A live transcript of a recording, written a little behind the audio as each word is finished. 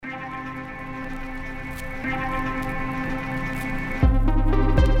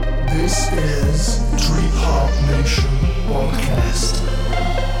This is Trip Hop Nation Podcast.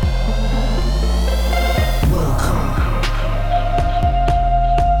 Welcome.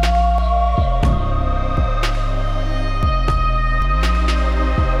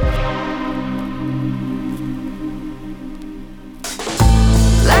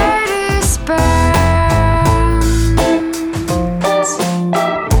 Ladies burns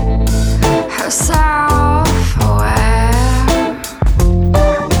herself away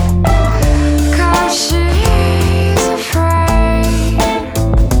 'cause she's afraid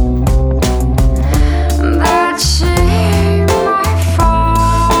that she might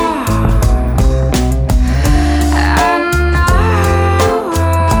fall, and no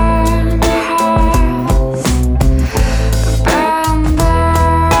one has been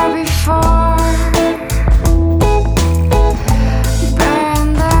there before, been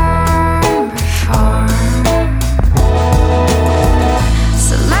there before.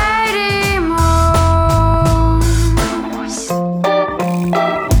 So lady moves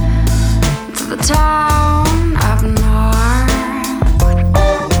to the town up north.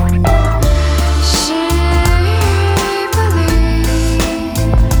 She believes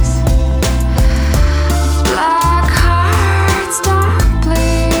black hearts don't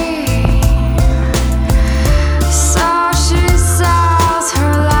bleed, so she sells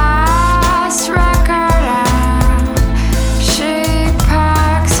her last record and she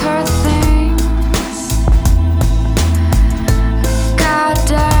packs her things.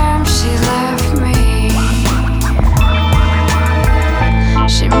 Goddamn, she left me.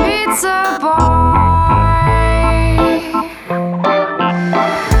 She meets a boy.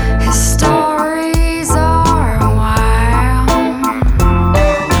 His stories are wild,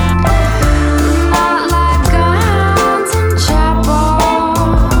 not like guns and chapels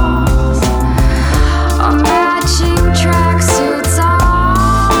or matching tracksuits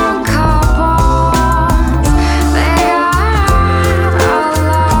on couples. They got a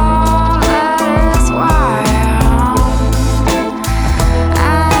love that is wild,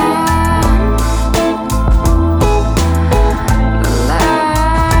 and the lady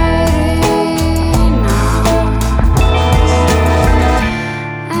knows,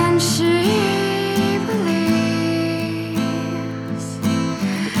 and she believes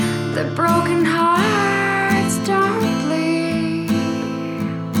that broken hearts don't bleed.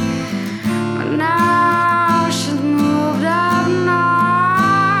 But now she's moved up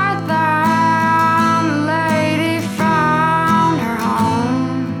north, and the lady found her home.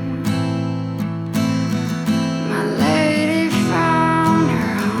 My lady found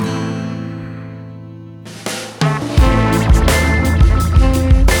her home.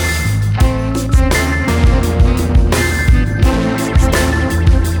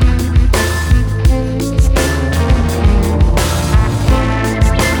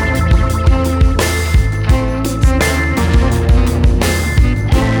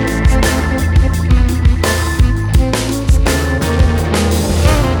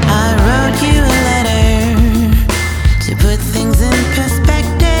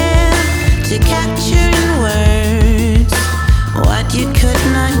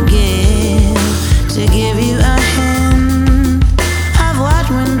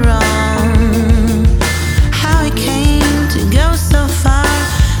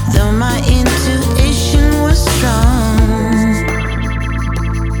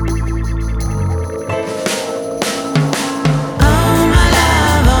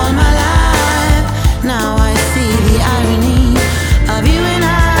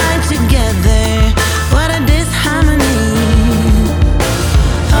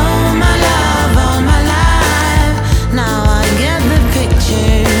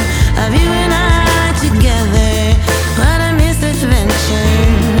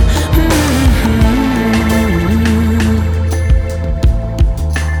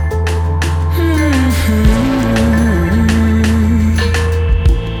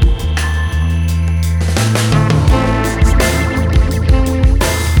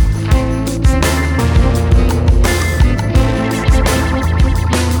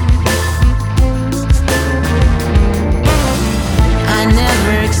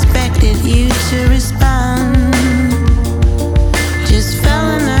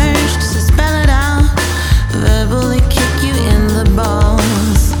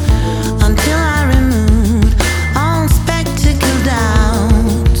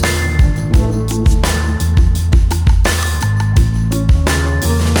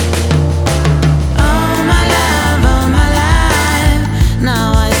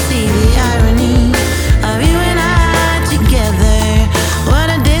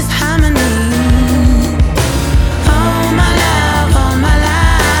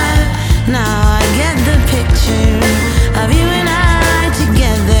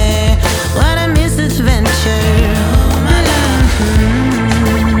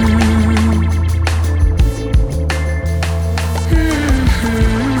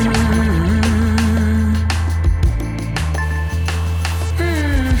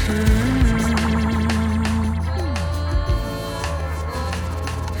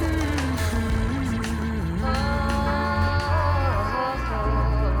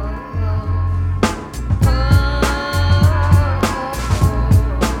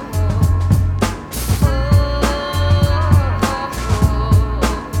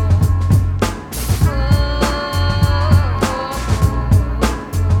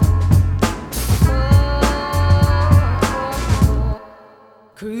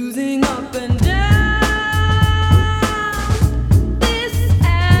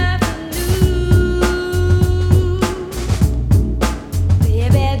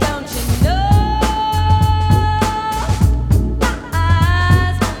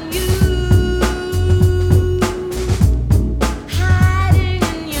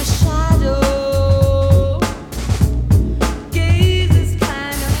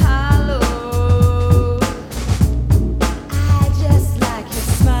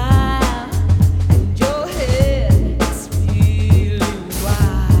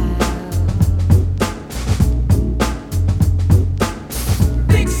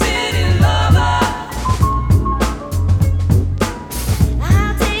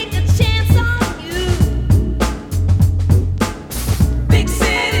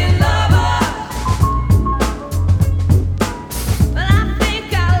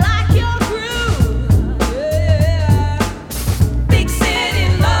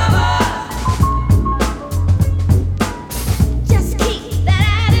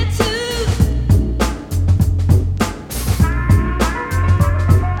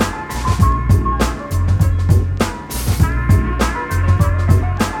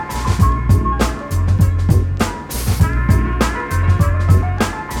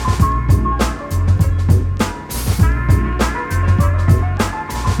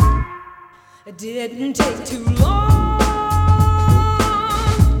 didn't take too long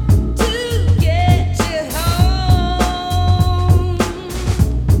to get you home,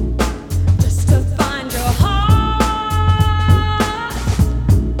 just to find your heart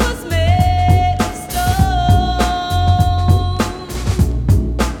was made of stone,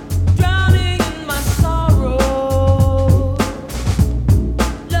 drowning in my sorrow.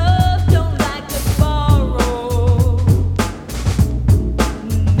 Love don't like to borrow.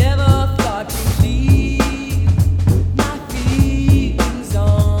 Never thought you'd leave my feelings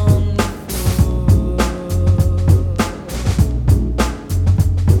on the floor.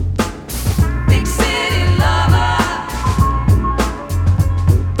 Big city lover,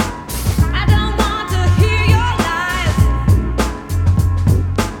 I don't want to hear your lies.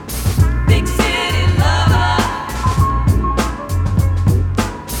 Big city lover,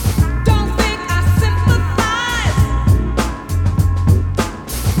 don't think I sympathize.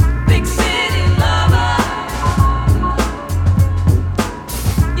 Big city lover,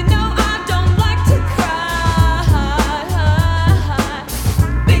 you know I don't like to cry.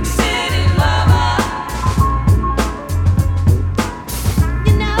 Big city lover,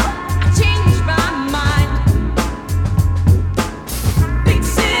 you know I changed my mind. Big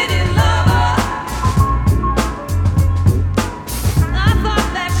city lover, I thought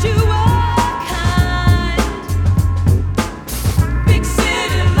that you were kind. Big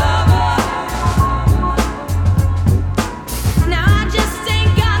city lover, now I just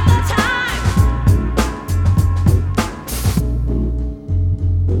ain't got the time.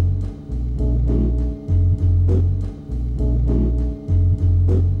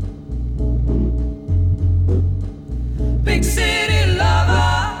 Big city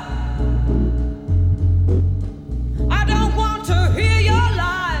lover, I don't want to hear your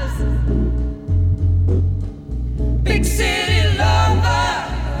lies. Big city lover,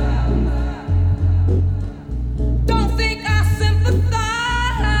 don't think I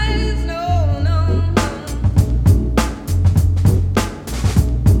sympathize. No, no, no.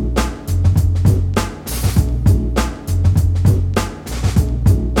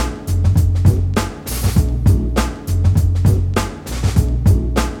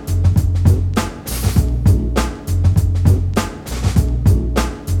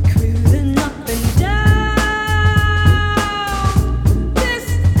 Cruising up and down this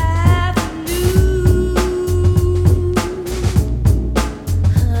avenue,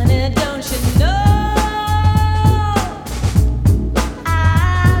 honey, don't you know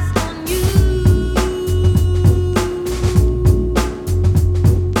eyes on you?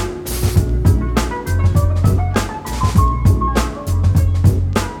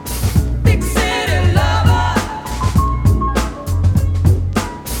 Big city lover,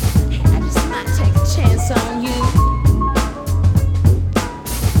 I just might take a chance on you.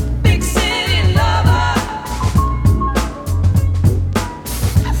 Big city lover,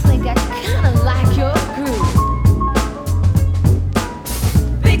 I think I kinda like your groove.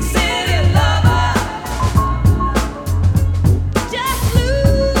 Big city lover, just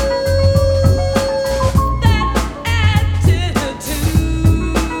lose that attitude.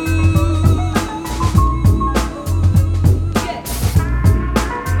 Yeah.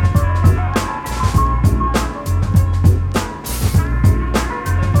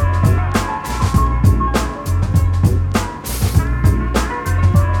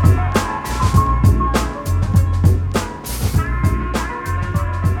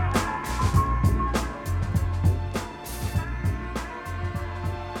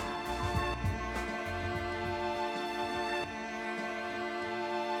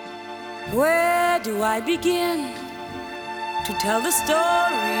 Where do I begin to tell the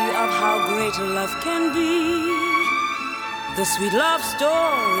story of how great love can be? The sweet love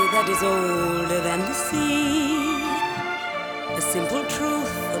story that is older than the sea. The simple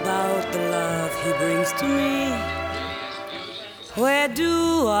truth about the love he brings to me. Where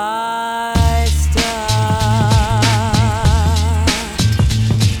do I start?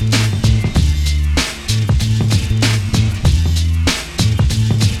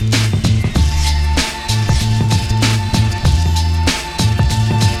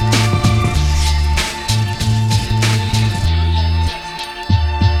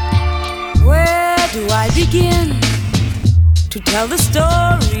 Where do I begin to tell the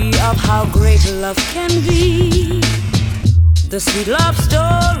story of how great love can be? The sweet love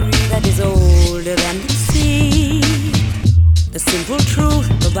story that is older than the sea. The simple truth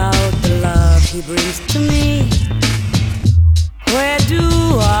about the love he brings to me. Where do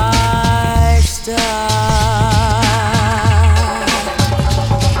I start?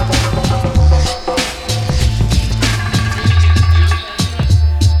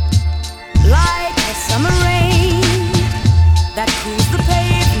 Like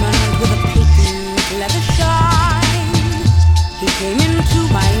to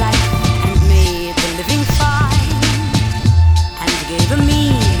my life and made the living fine and gave a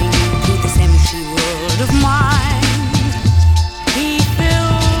meaning to this empty world of mine. He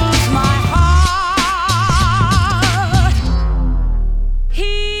fills my heart.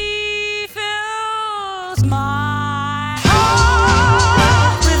 He fills my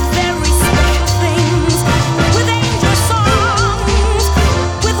heart with very special things, with angel songs,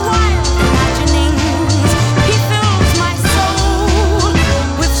 with wild imaginings. He fills my soul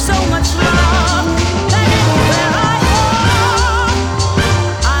with so much love that anywhere I go,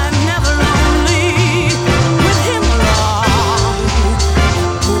 I'm never lonely with him along.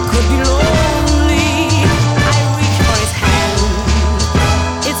 Who could be lonely? I reach for his hand.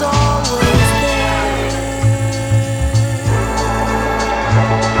 It's always there.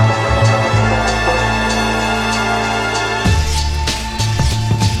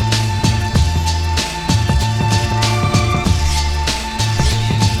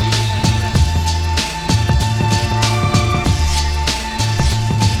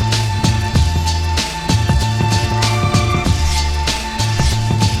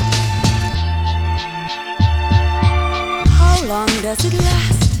 How long does it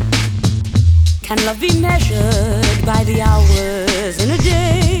last? Can love be measured by the hours in a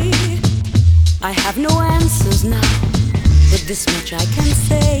day? I have no answers now, but this much I can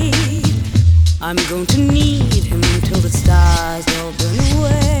say. I'm going to need him till the stars all burn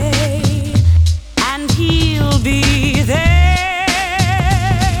away, and he'll be there.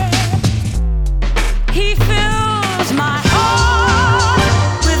 He fills my heart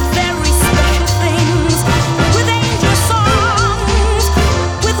with very special things, with angel songs,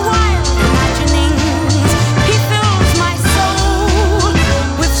 with wild imaginings. He fills my soul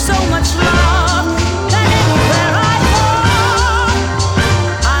with so much love that anywhere I go,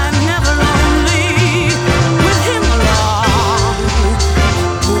 I'm never lonely with him along.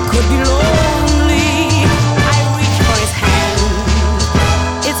 Who could be lonely? I reach for his hand.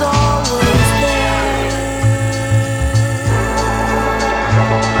 It's always there.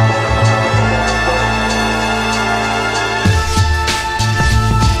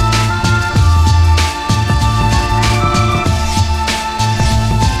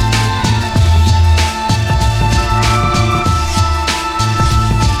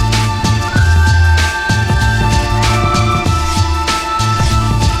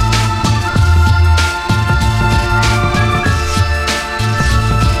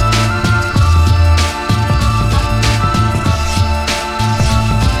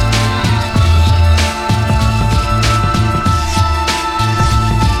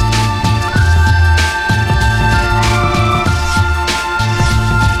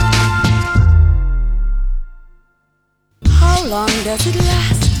 How long does it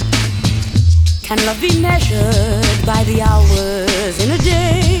last? Can love be measured by the hours in a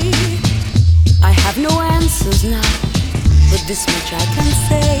day? I have no answers now, but this much I can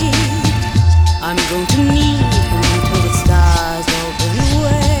say. I'm going to need him till the stars all burn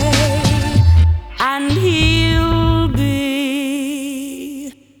away, and he'll be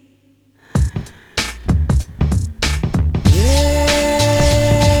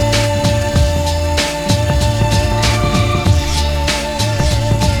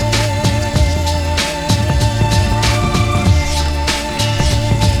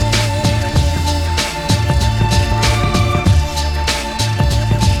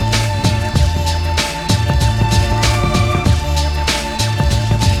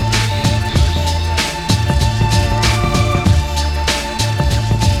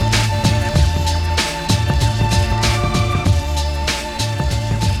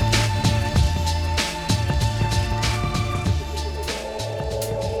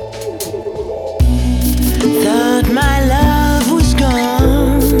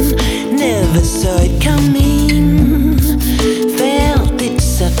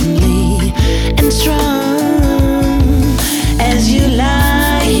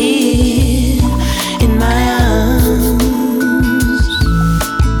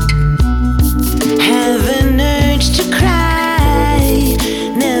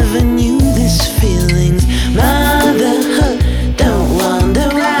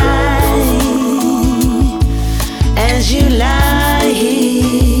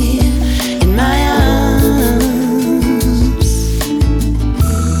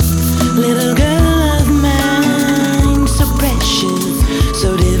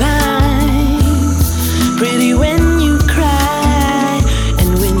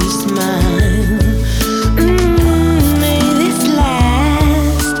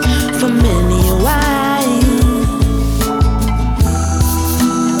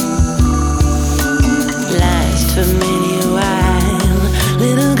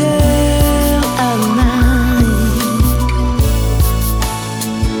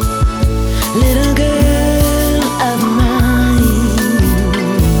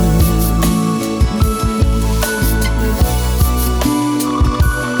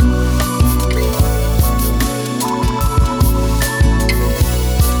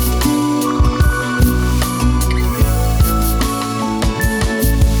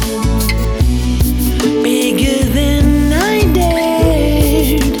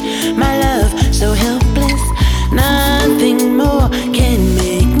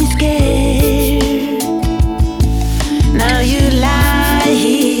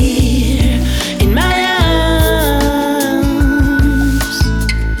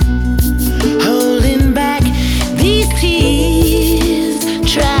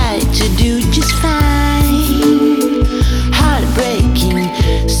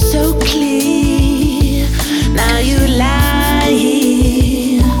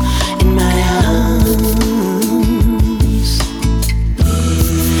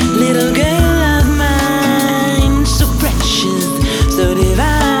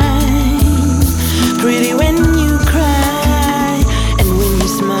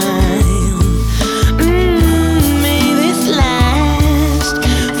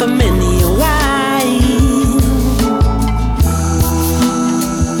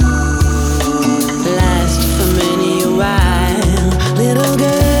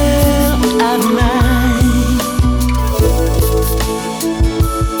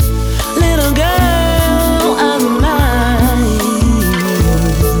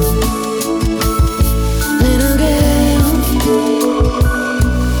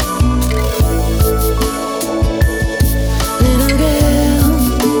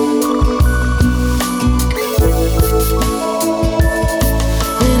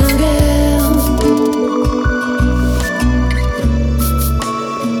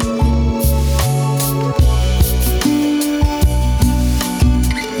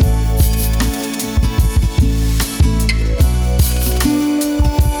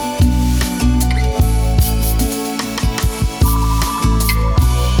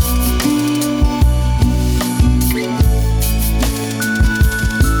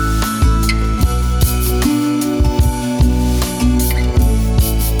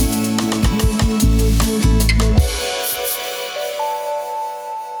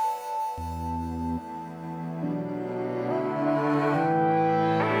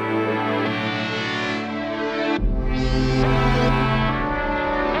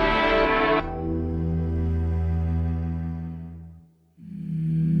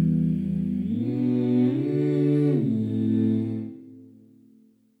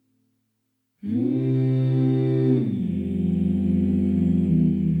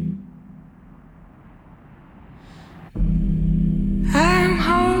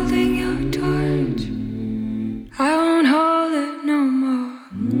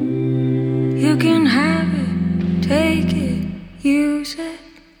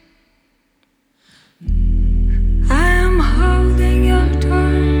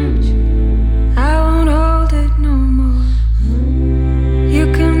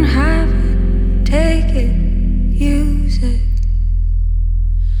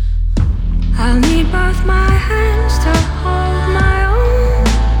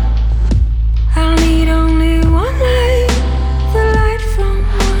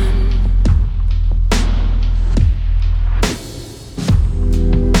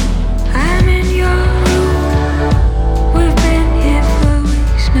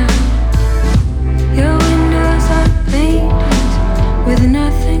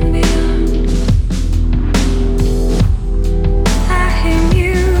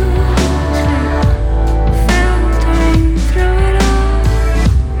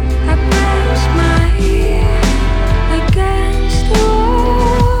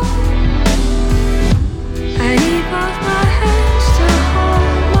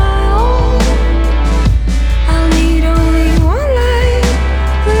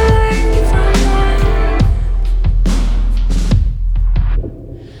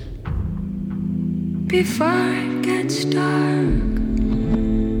dark,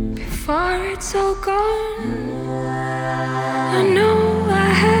 before it's all gone. I know I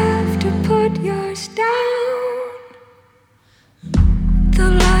have to put yours down. The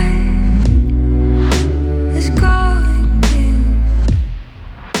light is going dim.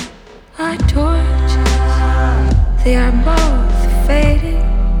 Our torches, they are both fading.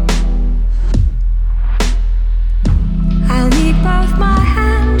 I'll need both my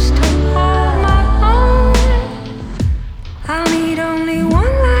hands to hold my own. I'll need only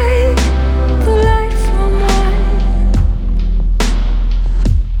one light, the light from one.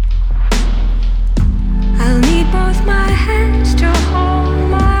 I'll need both my hands to hold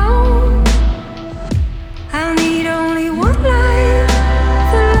my own. I'll need only one light,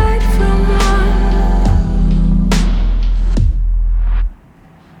 the light from one.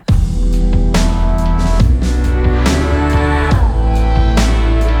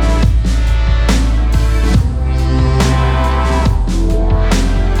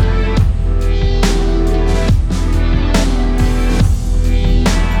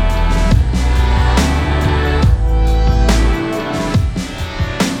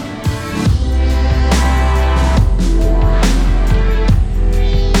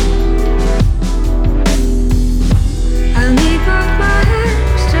 I'll need both my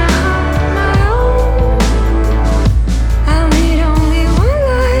hands to hold my own. I'll need only one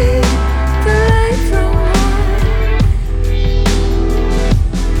light, the light from one.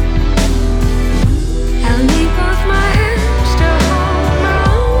 I'll need both my hands to hold my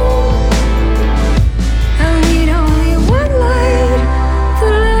own. I'll need only one light, the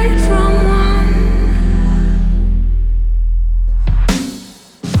light from one.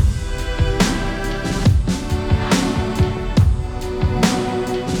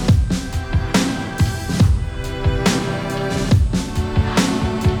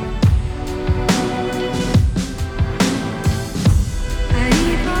 I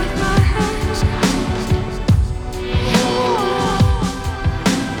need both my hands.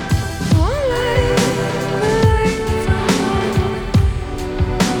 One light, the light from one.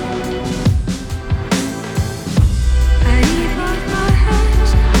 I need both my hands.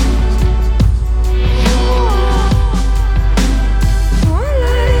 One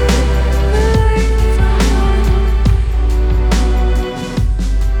light, the light from one.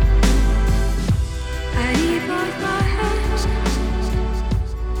 I need both my hands.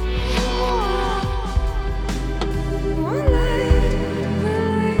 One light, the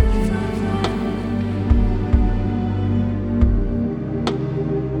light from one.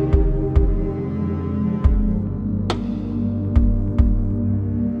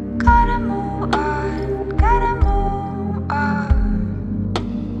 Gotta move on, gotta move on.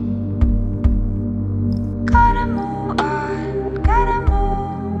 Gotta move on, gotta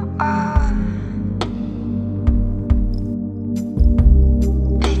move on.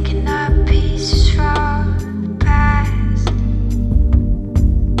 Picking up pieces from the past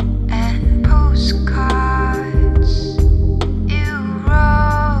and postcards you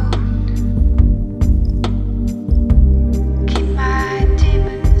wrote. Keep my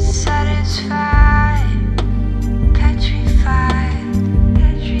demons satisfied, petrified,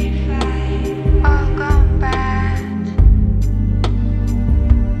 all gone bad.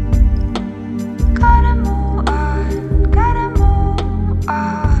 Gotta move on, gotta move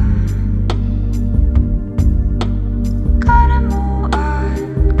on. Gotta move on,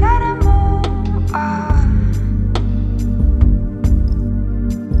 gotta move on.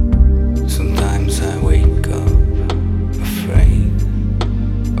 Sometimes I wake up afraid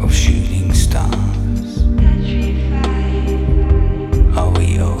of shooting stars. Are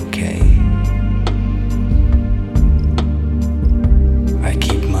we okay? I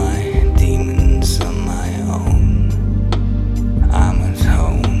keep my demons on my own. I'm at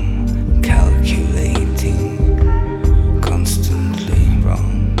home, calculating, constantly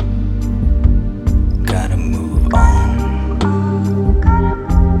wrong. Gotta move on.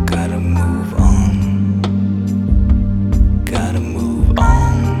 Gotta move on. Gotta move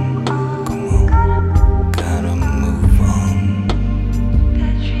on. Come on. Gotta move on.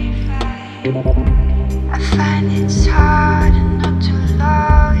 I find it's hard not to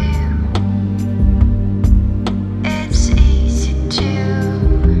love you. It's easy to.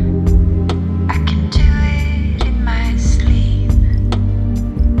 I can do it in my sleep.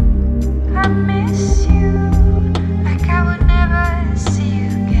 I miss you like I would never see you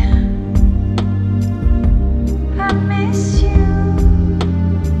again. I miss you.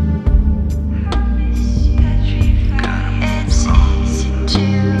 I miss you. It's easy to.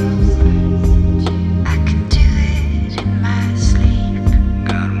 I can do it in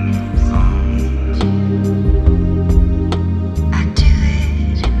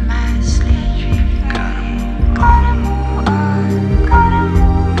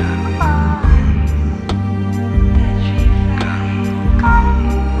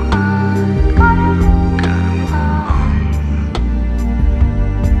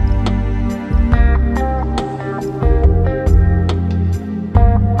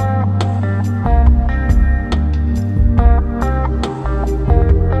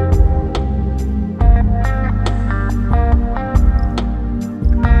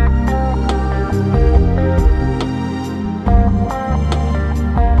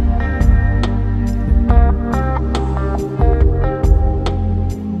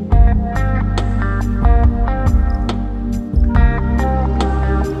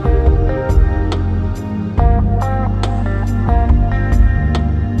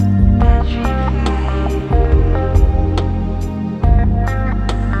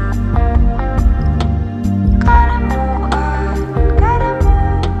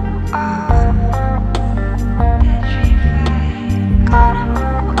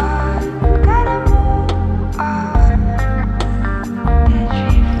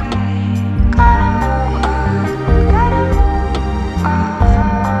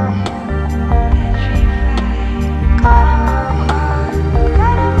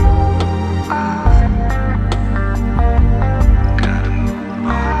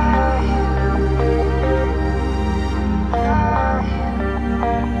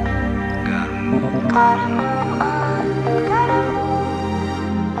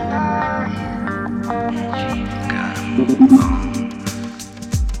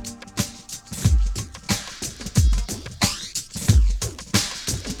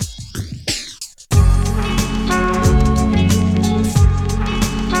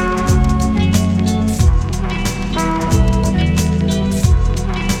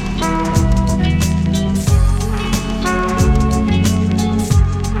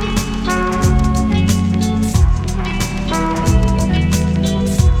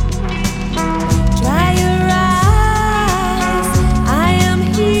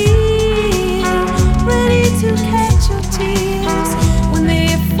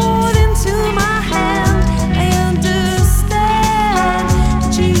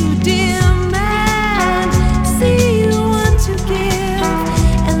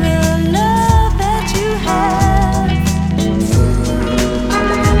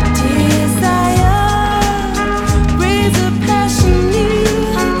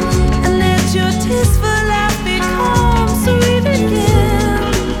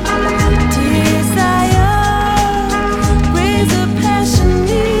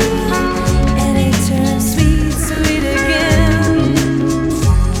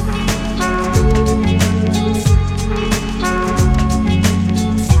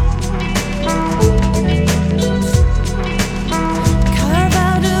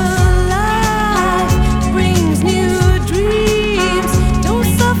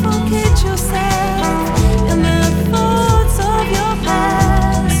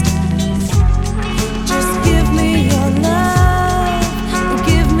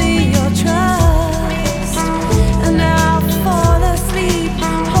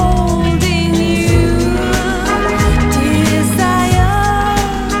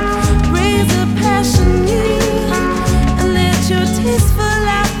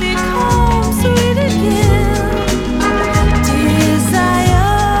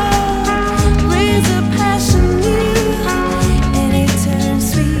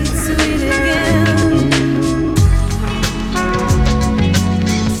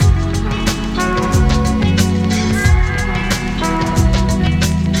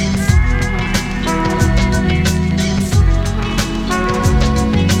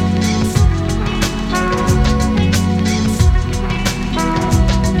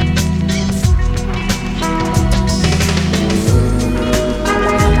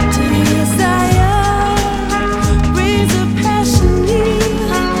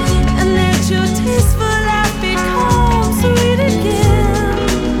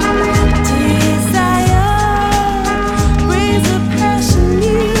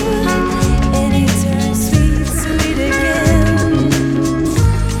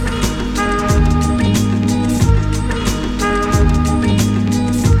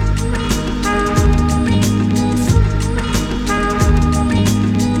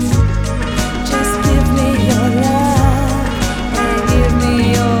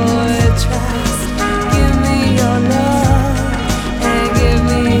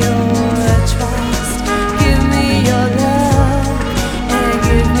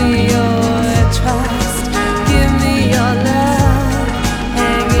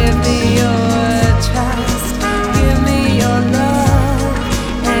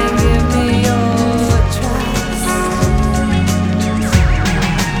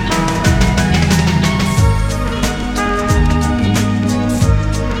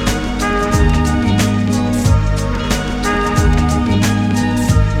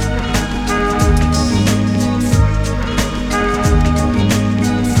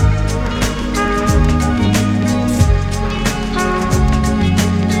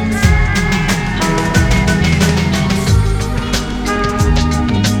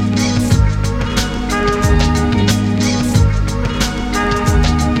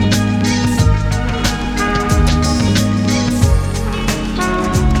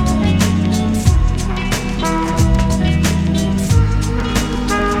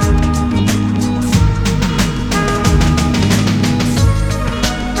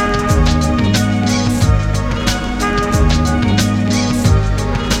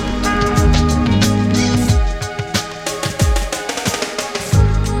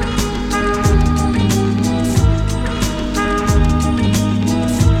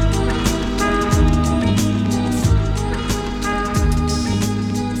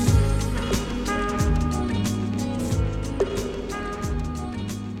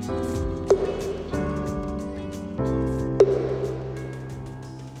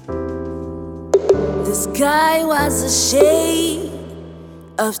sky was a shade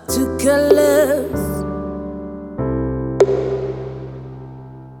of two colors,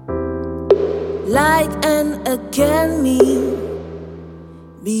 like an academy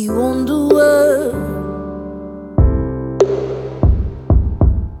beyond the world.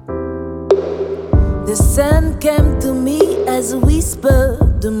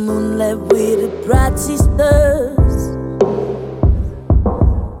 bright sisters.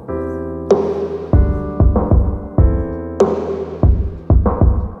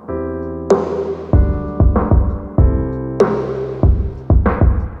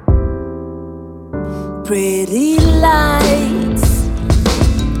 Pretty lights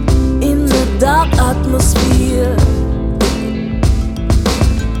in the dark atmosphere.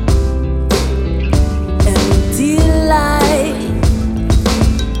 Empty light,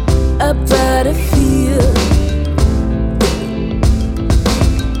 a battlefield.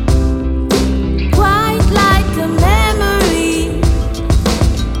 Quite like a memory.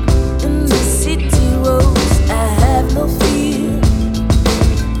 In the city roads, I have no fear.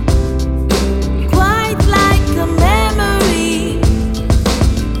 Quite like a memory.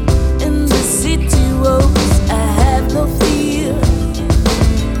 In the city roads, I have no fear.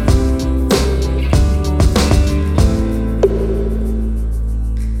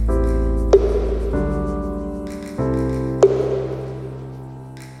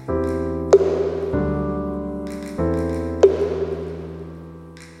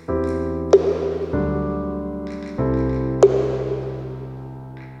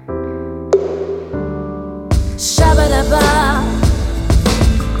 Shabba-dabba,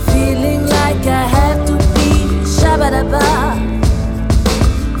 feeling like I have to be. Shabba-dabba,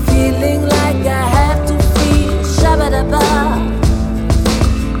 feeling like I have to feel. Shabba-dabba,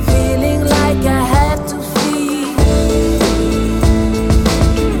 feeling like I have to feel.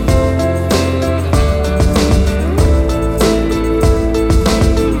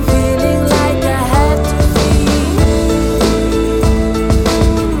 Feeling like I have to feel.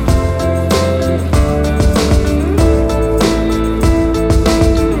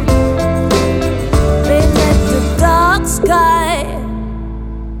 Sky,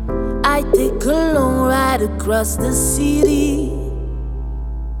 I take a long ride across the city.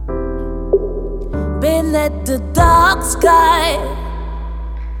 Been at the dark sky,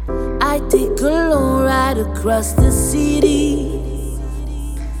 I take a long ride across the city.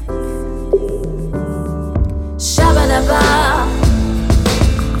 Shabba-dabba,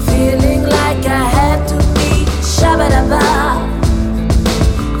 feeling like I had to be. Shabba-dabba,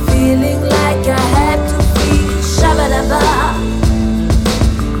 feeling like I had to be. Shabba-dabba,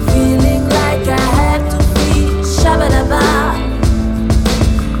 feeling like I have to be. Shabba-dabba,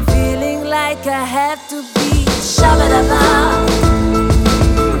 feeling like I have to be. Shabba-dabba,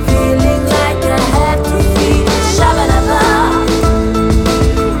 feeling like I have to be. Shabba-dabba.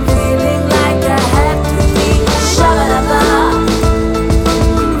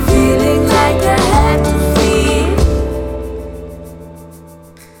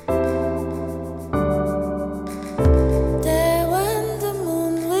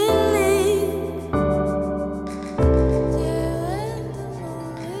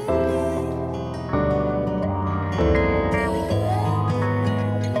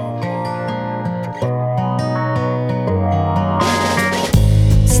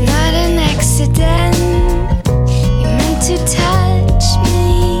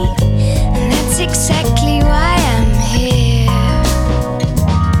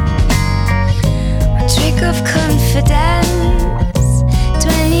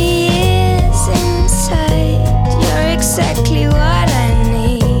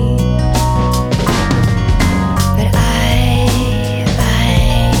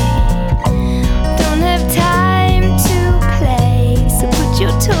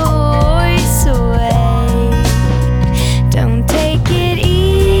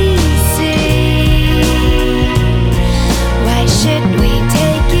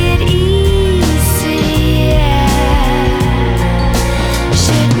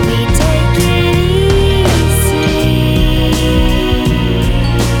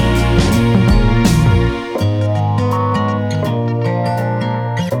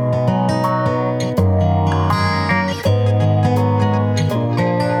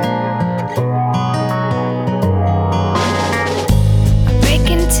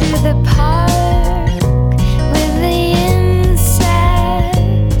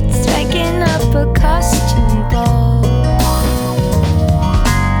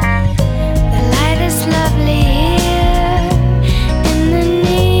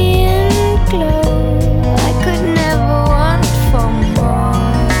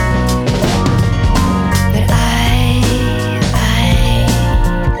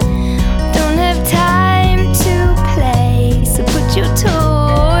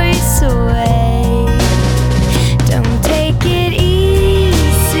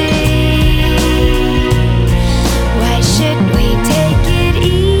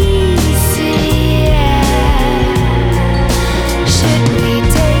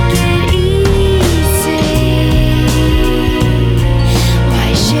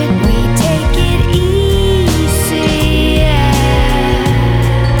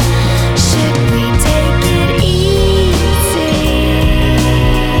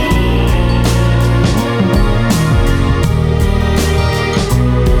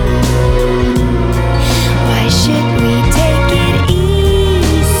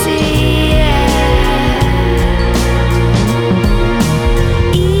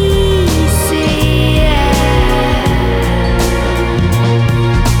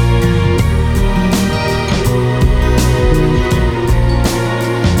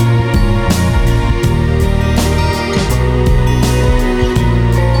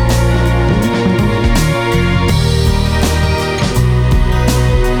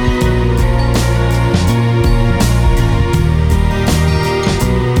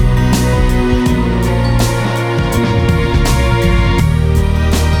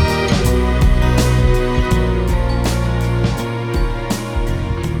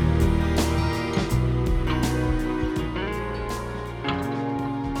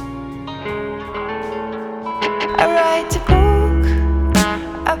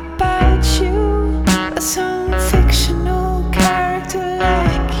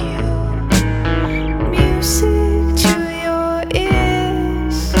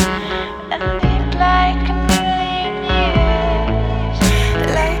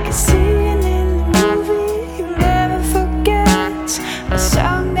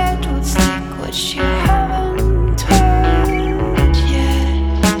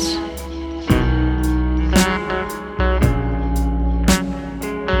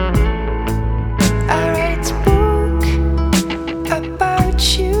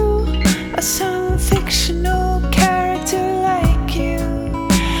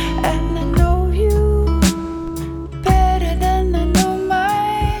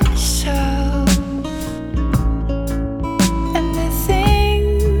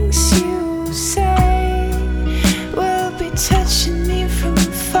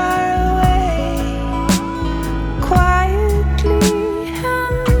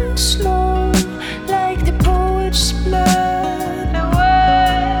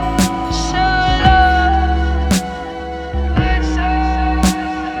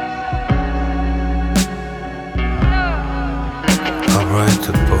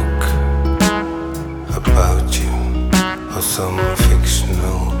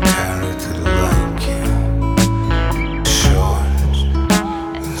 fictional character like you, short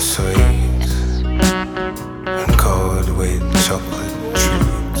and sweet and covered with chocolate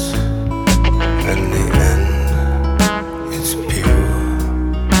treats. In the end, it's pure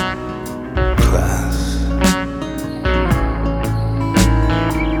class.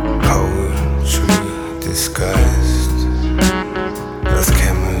 Poetry disguised as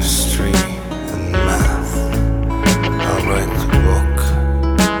chemistry and math. I'll write a book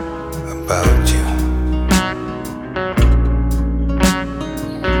about you.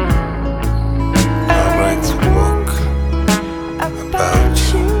 I'll write a book about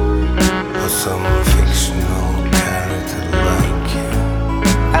you, or some fictional character like you.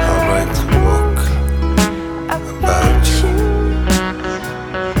 I'll write a book about you.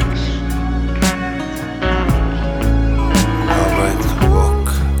 I'll write a book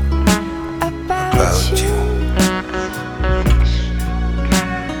about you.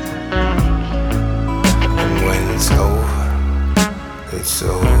 And when it's over, it's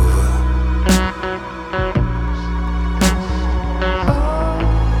over.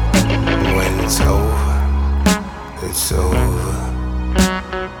 And when it's over, it's over.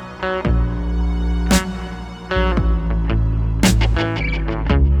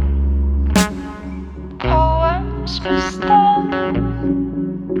 Poems must start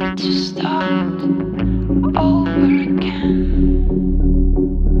to start over again.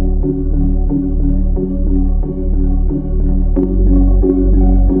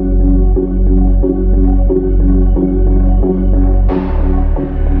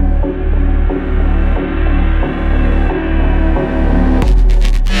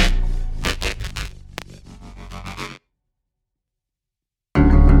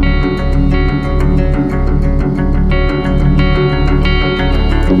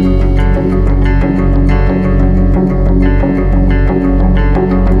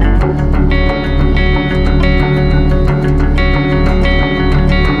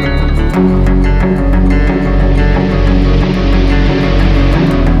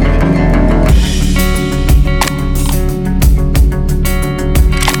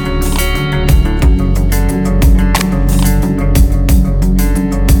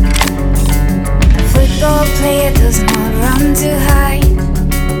 Football player does not run to hide.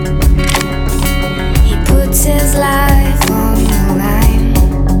 He puts his life on the line.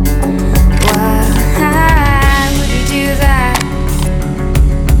 Why would he do that?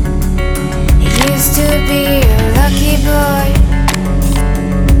 He used to be a lucky boy,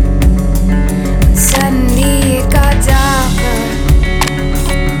 but suddenly it got darker.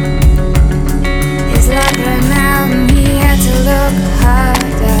 His luck ran out and he had to look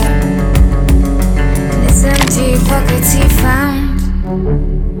harder. Empty pockets he found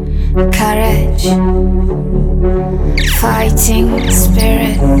courage, fighting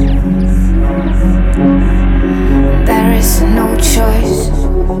spirit. There is no choice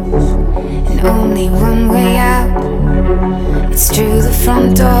and only one way out. It's through the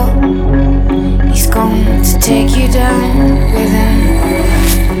front door. He's going to take you down with him.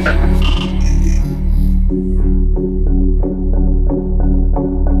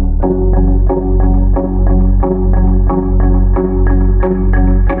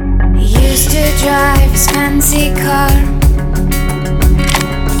 Drive his fancy car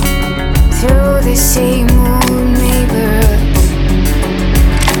through the same old neighborhood.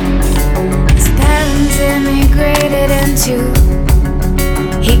 His parents immigrated into